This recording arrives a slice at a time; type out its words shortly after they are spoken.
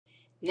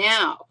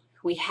Now,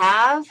 we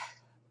have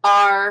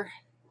our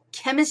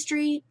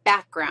chemistry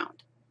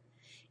background.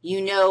 You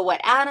know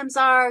what atoms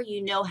are.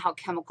 You know how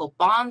chemical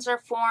bonds are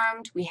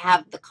formed. We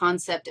have the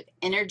concept of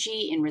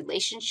energy in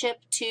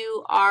relationship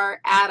to our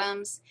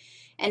atoms.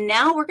 And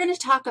now we're going to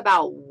talk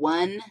about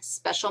one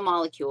special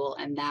molecule,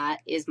 and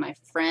that is, my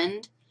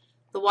friend,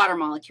 the water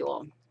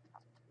molecule.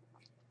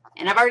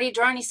 And I've already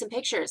drawn you some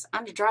pictures.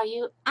 I'm going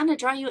to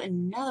draw you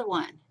another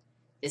one.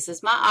 This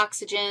is my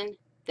oxygen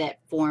that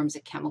forms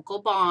a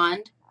chemical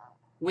bond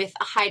with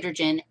a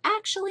hydrogen,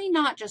 actually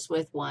not just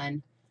with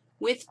one,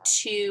 with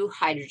two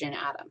hydrogen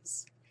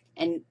atoms.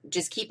 And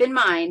just keep in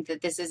mind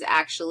that this is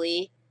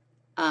actually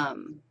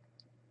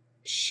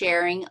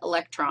sharing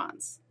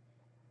electrons.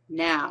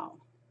 Now,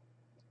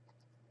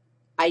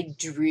 I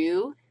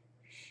drew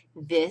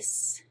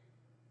this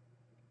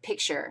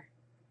picture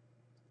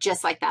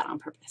just like that on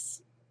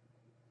purpose.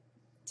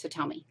 So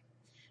tell me,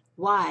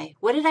 why?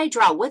 What did I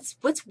draw?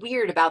 What's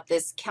weird about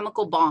this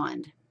chemical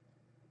bond?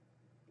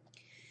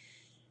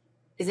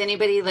 Is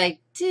anybody like,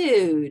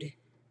 dude,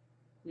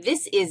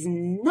 this is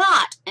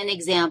not an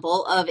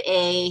example of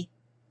a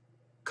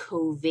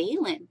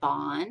covalent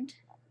bond?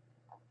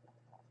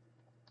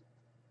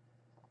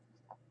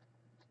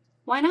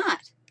 Why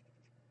not?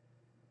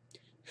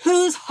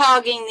 Who's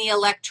hogging the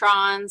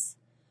electrons?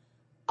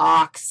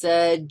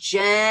 Oxygen.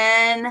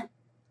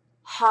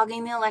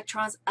 Hogging the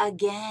electrons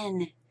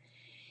again.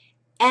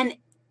 And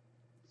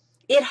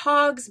it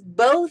hogs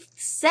both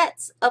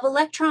sets of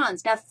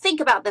electrons. Now think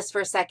about this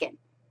for a second.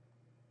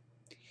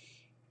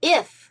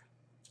 If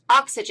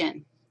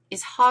oxygen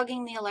is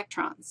hogging the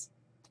electrons,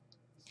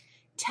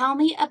 tell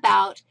me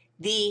about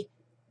the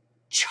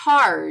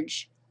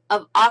charge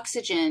of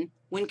oxygen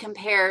when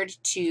compared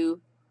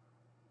to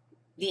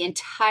the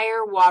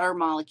entire water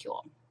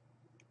molecule.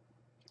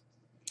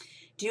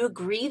 Do you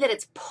agree that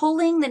it's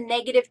pulling the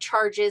negative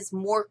charges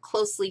more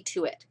closely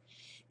to it?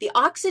 The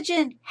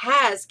oxygen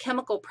has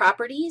chemical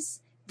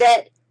properties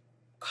that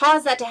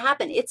cause that to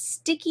happen. It's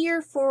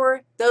stickier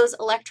for those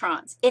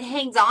electrons. It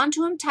hangs on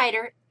to them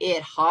tighter.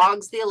 It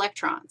hogs the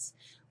electrons,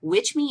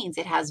 which means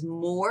it has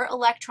more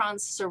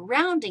electrons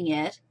surrounding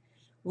it,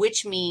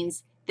 which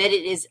means that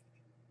it is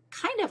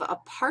kind of a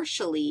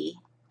partially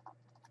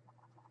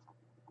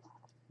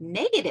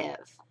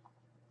negative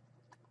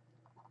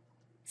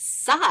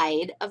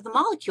side of the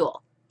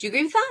molecule. Do you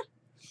agree with that?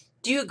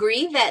 Do you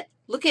agree that,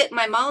 look at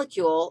my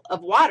molecule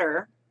of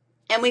water,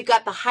 and we've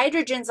got the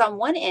hydrogens on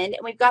one end,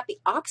 and we've got the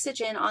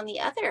oxygen on the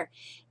other.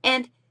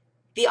 And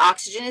the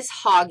oxygen is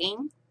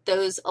hogging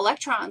those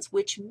electrons,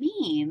 which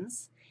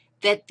means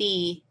that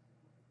the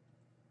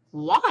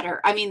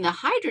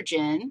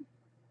hydrogen,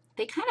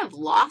 they kind of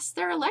lost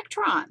their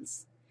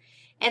electrons.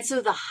 And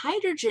so the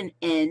hydrogen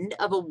end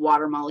of a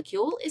water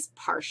molecule is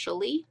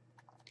partially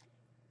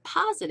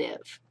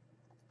positive.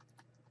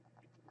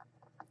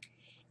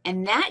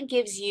 And that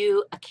gives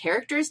you a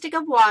characteristic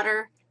of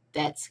water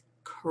that's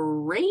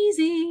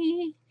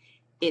crazy.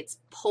 It's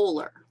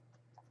polar.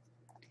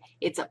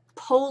 It's a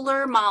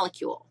polar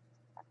molecule.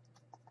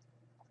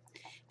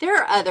 There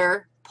are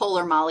other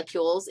polar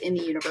molecules in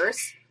the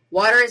universe.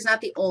 Water is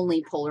not the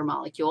only polar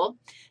molecule,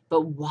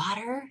 but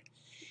water,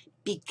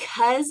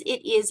 because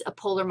it is a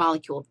polar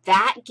molecule,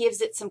 that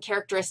gives it some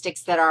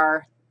characteristics that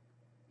are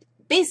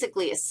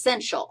basically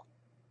essential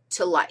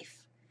to life.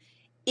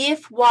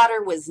 If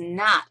water was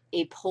not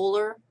a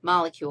polar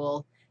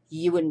molecule,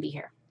 you wouldn't be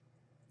here.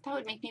 That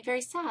would make me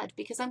very sad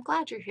because I'm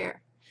glad you're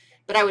here.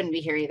 But I wouldn't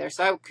be here either,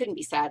 so I couldn't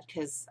be sad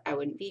because I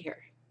wouldn't be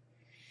here.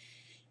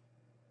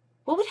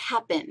 What would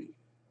happen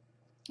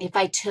if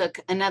I took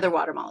another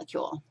water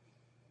molecule?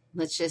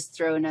 Let's just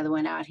throw another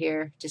one out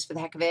here just for the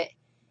heck of it.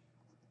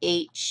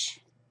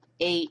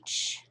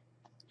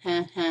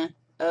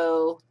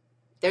 O.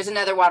 There's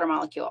another water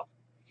molecule.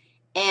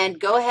 And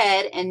go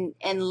ahead and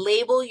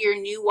label your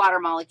new water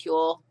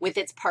molecule with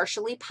its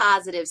partially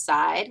positive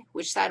side.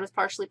 Which side was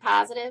partially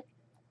positive?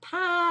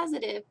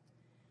 Positive.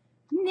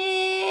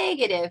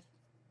 Negative.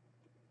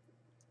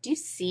 Do you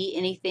see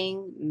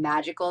anything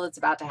magical that's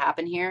about to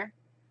happen here?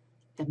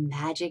 The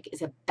magic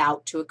is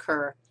about to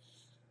occur.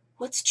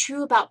 What's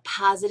true about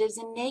positives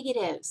and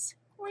negatives?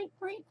 Right.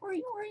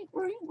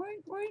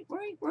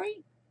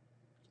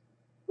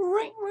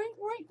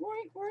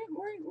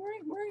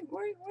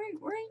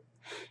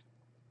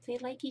 They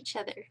like each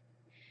other.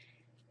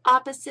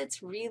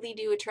 Opposites really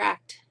do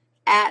attract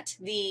at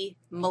the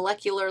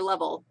molecular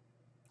level.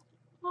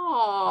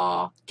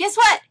 Aw, guess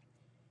what?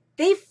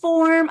 They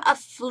form a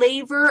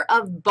flavor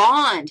of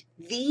bond.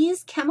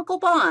 These chemical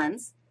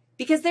bonds,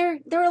 because they're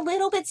a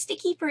little bit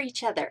sticky for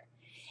each other.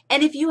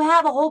 And if you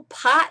have a whole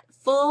pot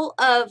full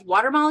of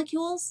water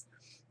molecules,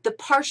 the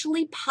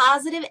partially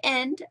positive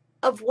end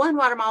of one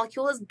water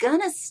molecule is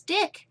going to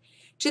stick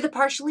to the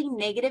partially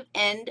negative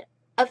end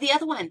of the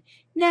other one.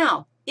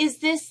 Now, is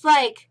this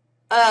like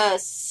a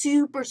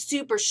super,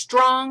 super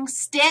strong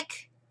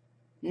stick?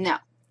 No.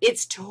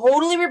 It's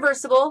totally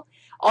reversible.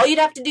 All you'd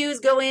have to do is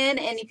go in,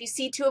 and if you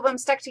see two of them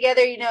stuck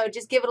together,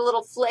 just give it a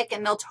little flick,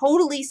 and they'll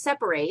totally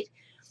separate.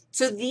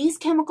 So these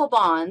chemical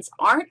bonds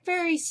aren't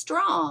very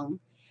strong,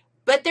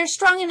 but they're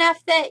strong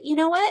enough that, you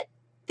know what?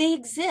 They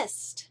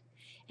exist.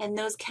 And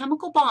those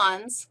chemical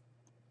bonds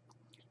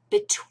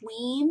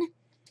between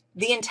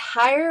the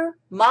entire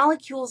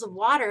molecules of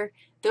water,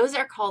 those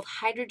are called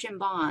hydrogen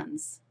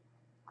bonds.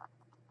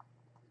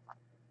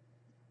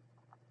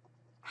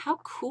 How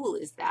cool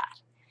is that?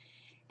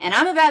 And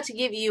I'm about to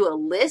give you a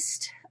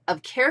list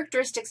of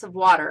characteristics of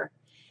water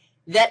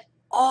that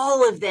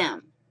all of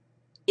them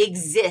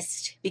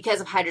exist because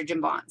of hydrogen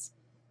bonds.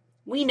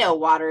 We know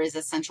water is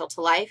essential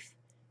to life.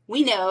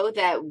 We know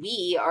that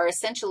we are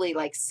essentially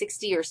like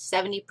 60 or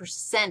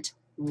 70%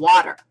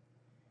 water.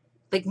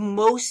 Like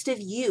most of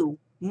you,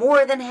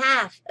 more than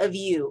half of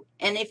you,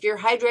 and if you're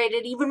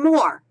hydrated, even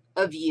more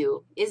of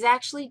you is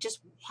actually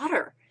just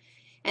water.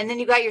 And then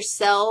you got your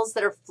cells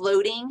that are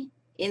floating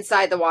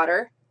inside the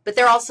water, but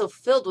they're also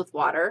filled with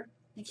water.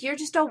 Like you're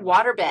just a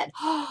water bed.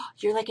 Oh,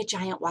 you're like a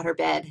giant water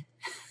bed.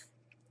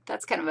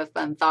 That's kind of a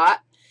fun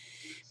thought.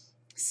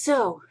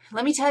 So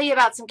let me tell you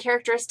about some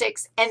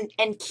characteristics,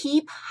 and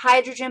keep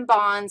hydrogen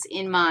bonds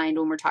in mind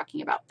when we're talking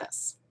about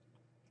this.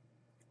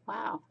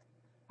 Wow,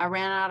 I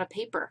ran out of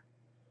paper.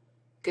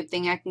 Good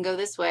thing I can go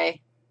this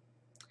way.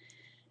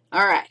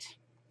 All right,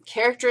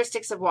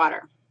 characteristics of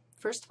water.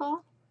 First of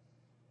all,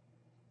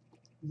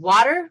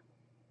 water,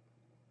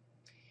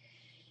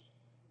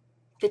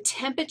 the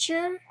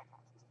temperature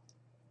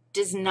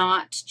does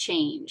not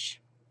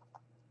change.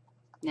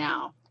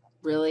 Now,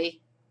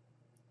 really?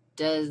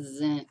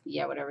 Doesn't,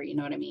 yeah, whatever, you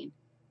know what I mean.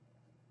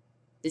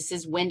 This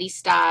is Wendy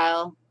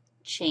style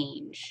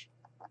change.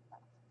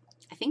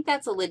 I think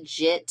that's a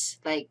legit,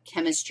 like,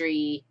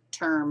 chemistry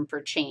term for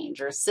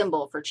change or a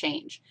symbol for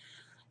change.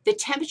 The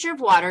temperature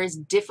of water is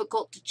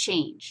difficult to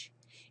change.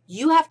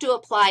 You have to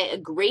apply a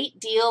great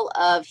deal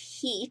of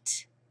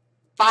heat,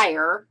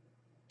 fire,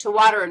 to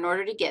water in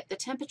order to get the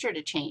temperature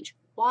to change.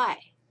 Why?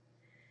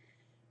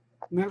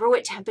 Remember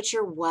what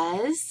temperature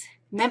was?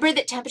 Remember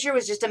that temperature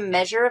was just a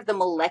measure of the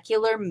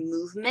molecular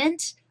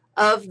movement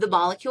of the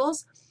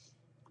molecules?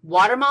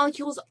 Water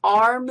molecules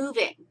are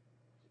moving.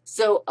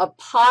 So a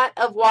pot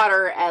of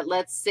water at,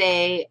 let's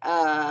say,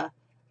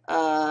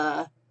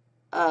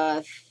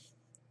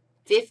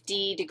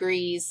 50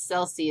 degrees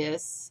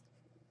Celsius,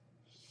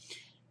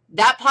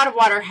 that pot of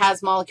water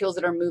has molecules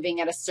that are moving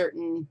at a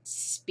certain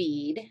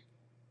speed.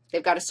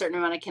 They've got a certain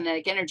amount of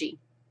kinetic energy.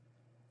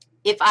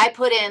 If I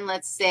put in,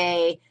 let's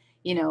say,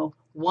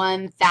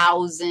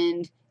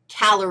 1,000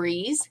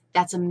 calories,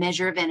 that's a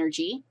measure of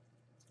energy,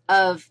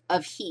 of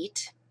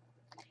heat.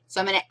 So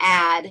I'm going to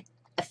add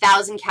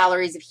 1,000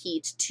 calories of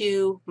heat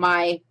to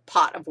my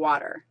pot of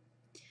water.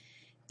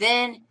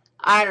 Then,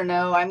 I don't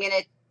know, I'm going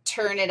to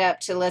turn it up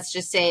to, let's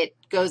just say it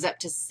goes up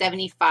to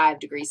 75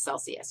 degrees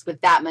Celsius with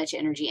that much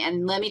energy.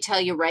 And let me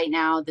tell you right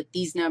now that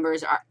these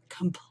numbers are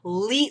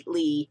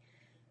completely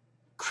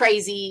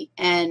crazy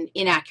and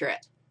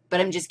inaccurate, but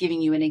I'm just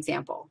giving you an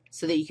example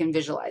so that you can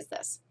visualize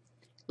this.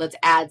 Let's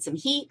add some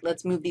heat.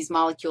 Let's move these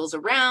molecules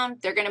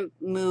around. They're going to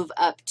move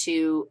up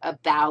to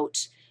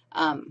about,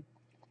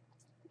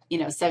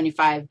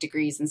 75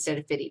 degrees instead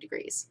of 50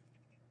 degrees.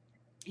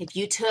 If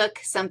you took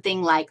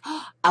something like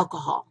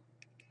alcohol,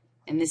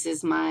 and this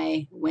is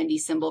my Wendy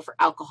symbol for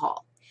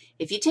alcohol.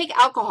 If you take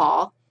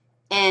alcohol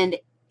and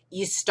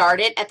you start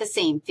it at the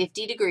same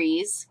 50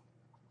 degrees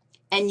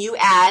and you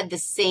add the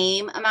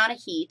same amount of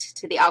heat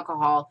to the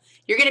alcohol,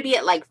 you're going to be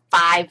at like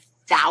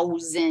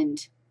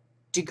 5,000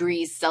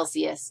 degrees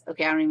Celsius.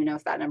 Okay, I don't even know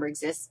if that number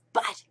exists,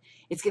 but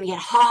it's going to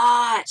get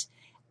hot.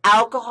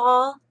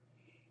 Alcohol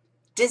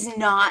does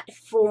not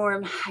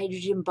form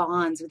hydrogen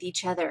bonds with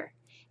each other.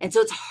 And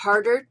so it's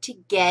harder to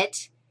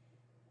get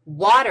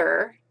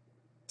water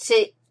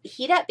to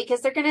heat up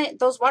because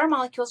those water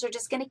molecules are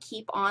just going to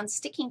keep on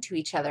sticking to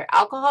each other.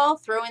 Alcohol,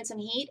 throw in some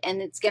heat,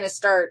 and it's going to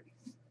start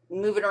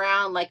moving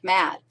around like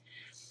mad,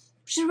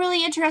 which is a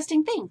really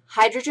interesting thing.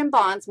 Hydrogen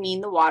bonds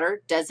mean the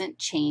water doesn't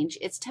change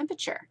its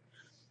temperature.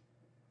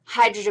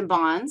 Hydrogen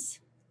bonds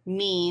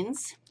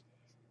means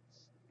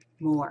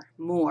more.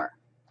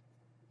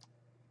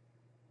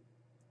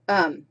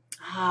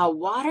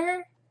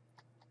 Water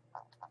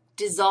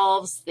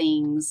dissolves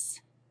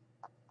things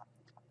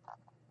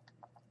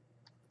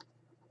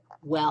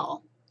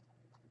well.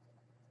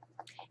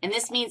 And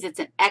this means it's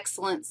an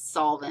excellent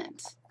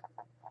solvent.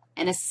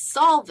 And a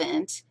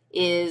solvent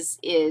is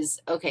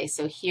okay,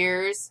 so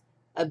here's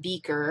a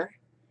beaker,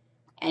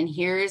 and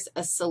here's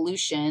a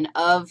solution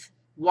of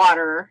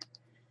water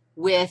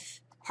with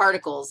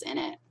particles in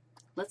it.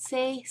 Let's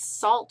say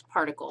salt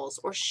particles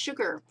or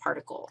sugar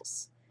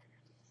particles.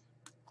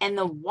 And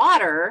the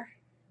water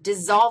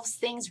dissolves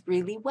things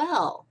really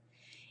well.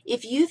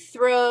 If you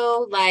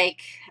throw, like,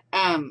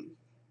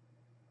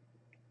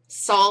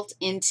 salt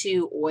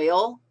into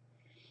oil,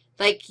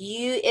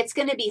 it's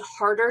going to be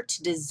harder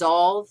to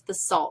dissolve the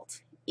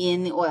salt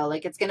in the oil.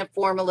 Like, it's going to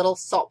form a little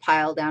salt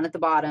pile down at the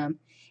bottom,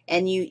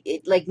 and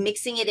like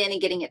mixing it in and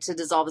getting it to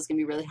dissolve is going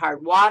to be really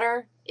hard.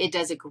 Water, it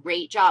does a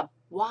great job.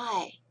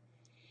 Why?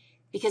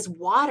 Because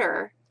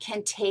water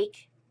can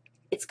take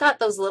it's got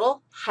those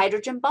little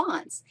hydrogen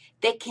bonds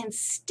that can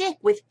stick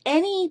with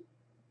any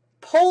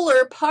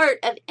polar part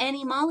of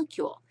any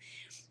molecule.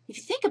 If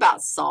you think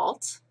about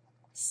salt,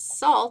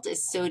 salt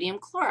is sodium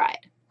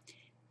chloride.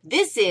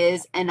 This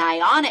is an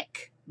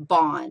ionic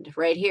bond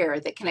right here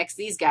that connects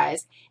these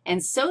guys,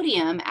 and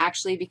sodium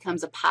actually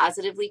becomes a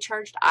positively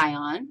charged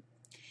ion,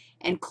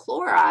 and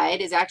chloride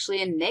is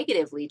actually a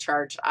negatively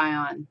charged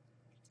ion.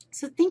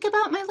 So think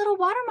about my little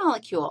water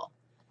molecule,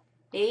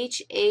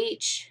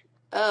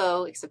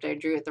 HHO, except I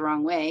drew it the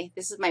wrong way.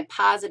 This is my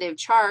positive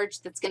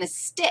charge that's going to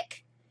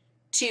stick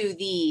to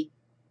the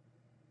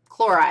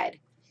chloride,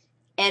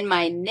 and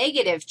my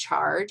negative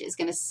charge is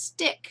going to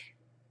stick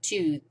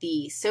to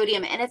the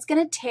sodium, and it's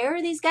going to tear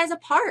these guys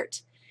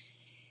apart.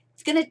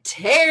 It's going to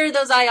tear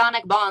those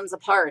ionic bonds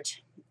apart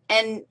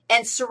and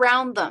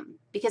surround them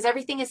because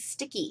everything is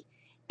sticky.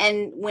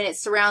 And when it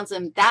surrounds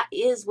them, that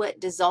is what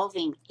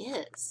dissolving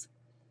is.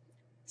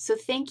 So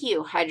thank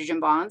you, hydrogen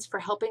bonds, for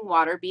helping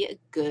water be a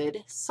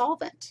good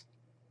solvent.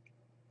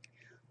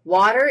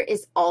 Water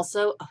is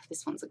also, oh,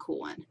 this one's a cool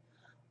one.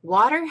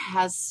 Water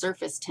has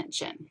surface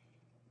tension.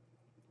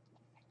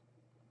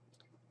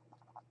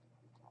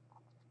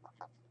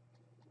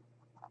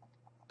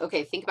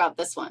 Okay, think about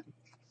this one.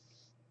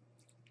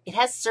 It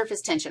has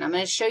surface tension. I'm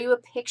going to show you a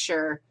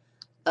picture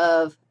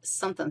of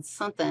something,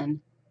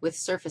 something with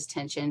surface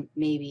tension,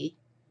 maybe.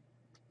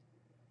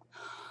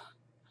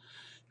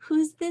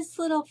 Who's this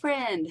little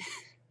friend?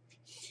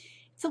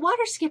 It's a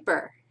water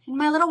skipper. And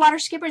my little water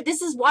skipper,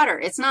 this is water.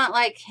 It's not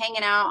like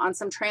hanging out on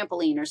some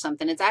trampoline or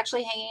something. It's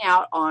actually hanging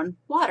out on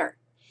water.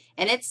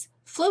 And it's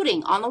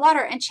floating on the water.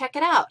 And check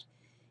it out.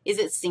 Is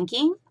it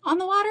sinking on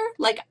the water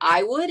like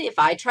I would if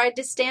I tried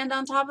to stand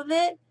on top of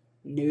it?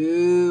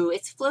 No,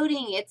 it's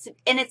floating.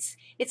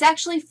 It's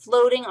actually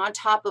floating on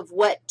top of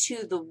what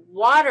to the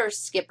water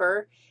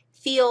skipper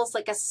feels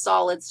like a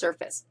solid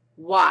surface.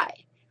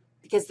 Why?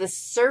 Because the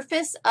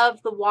surface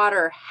of the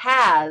water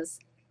has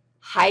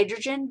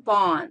hydrogen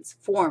bonds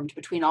formed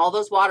between all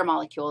those water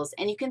molecules,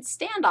 and you can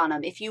stand on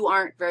them if you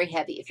aren't very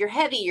heavy. If you're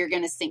heavy, you're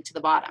going to sink to the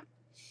bottom.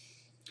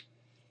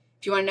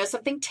 If you want to know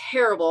something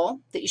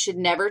terrible that you should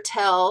never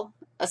tell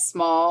a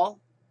small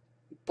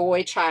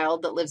boy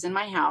child that lives in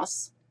my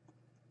house,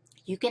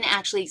 you can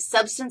actually,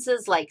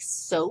 substances like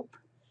soap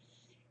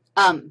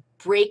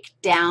break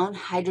down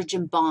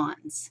hydrogen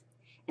bonds.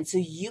 And so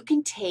you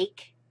can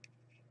take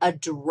a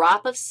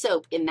drop of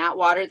soap in that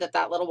water that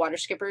that little water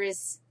skipper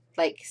is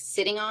like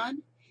sitting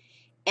on,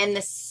 and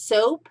the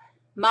soap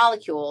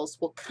molecules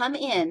will come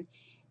in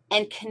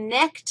and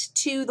connect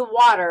to the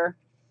water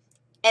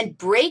and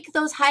break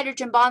those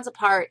hydrogen bonds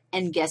apart,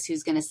 and guess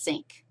who's going to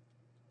sink?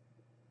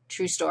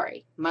 True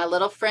story. My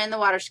little friend, the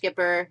water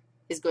skipper,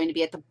 is going to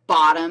be at the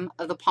bottom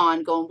of the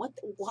pond going,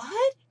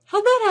 what?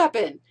 How'd that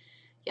happen?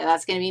 Yeah,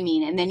 that's going to be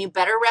mean. And then you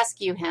better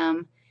rescue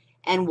him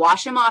and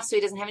wash him off so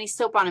he doesn't have any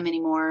soap on him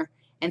anymore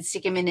and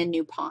stick him in a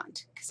new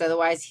pond, because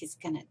otherwise he's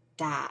going to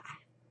die.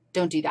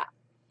 Don't do that.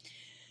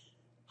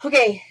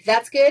 Okay,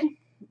 that's good.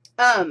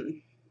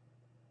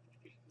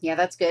 Yeah,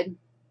 that's good.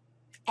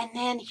 And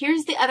then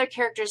here's the other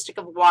characteristic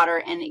of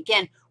water. And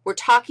again, we're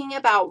talking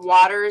about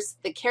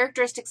the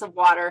characteristics of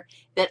water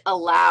that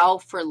allow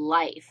for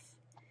life.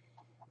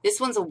 This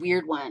one's a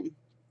weird one.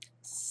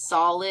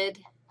 Solid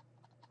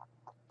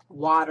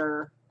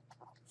water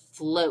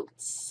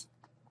floats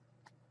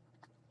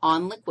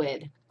on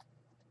liquid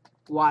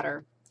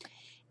water.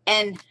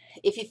 And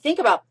if you think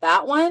about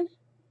that one,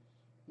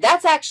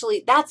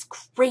 that's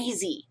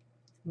crazy.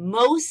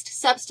 Most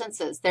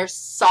substances, they're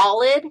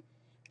solid.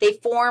 They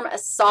form a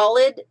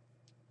solid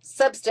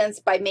substance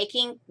by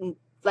making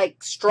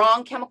like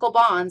strong chemical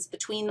bonds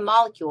between the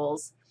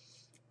molecules,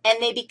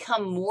 and they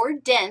become more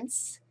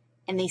dense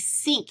and they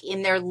sink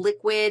in their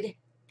liquid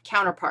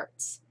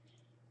counterparts.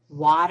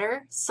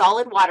 Water,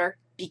 solid water,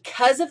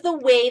 because of the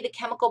way the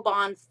chemical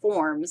bond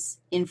forms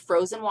in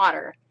frozen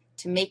water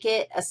to make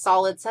it a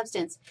solid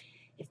substance,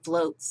 it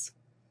floats.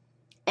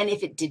 And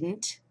if it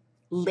didn't,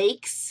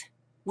 lakes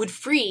would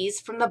freeze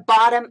from the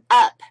bottom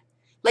up.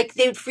 Like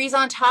they would freeze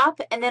on top,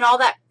 and then all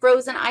that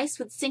frozen ice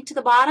would sink to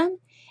the bottom.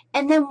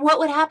 And then what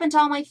would happen to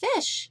all my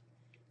fish?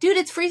 Dude,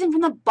 it's freezing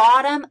from the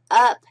bottom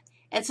up.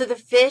 And so the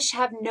fish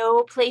have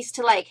no place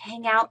to like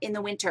hang out in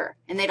the winter.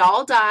 And they'd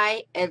all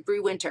die every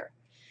winter.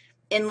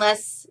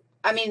 Unless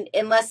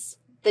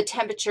the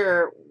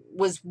temperature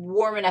was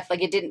warm enough,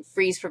 like it didn't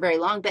freeze for very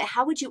long. But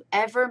how would you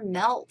ever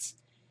melt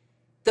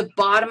the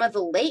bottom of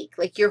the lake?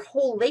 Like your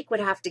whole lake would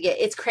have to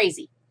it's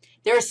crazy.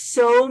 There are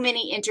so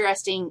many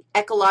interesting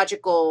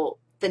ecological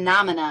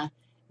phenomena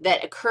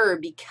that occur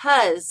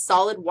because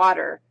solid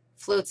water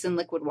floats in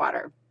liquid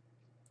water.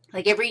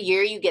 Like every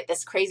year you get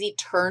this crazy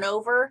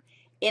turnover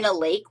in a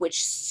lake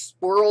which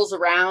swirls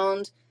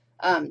around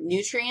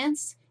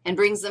nutrients and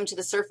brings them to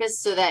the surface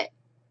so that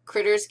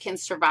critters can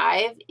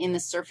survive in the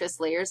surface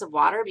layers of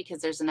water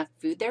because there's enough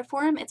food there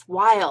for them. It's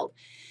wild.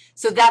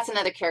 So that's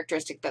another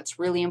characteristic that's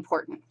really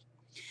important.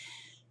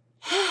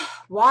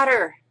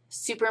 Water,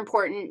 super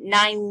important.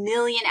 9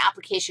 million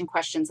application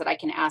questions that I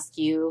can ask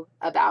you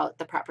about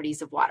the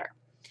properties of water.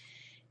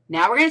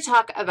 Now we're going to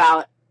talk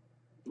about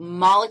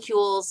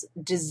molecules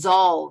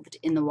dissolved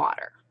in the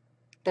water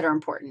that are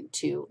important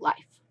to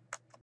life.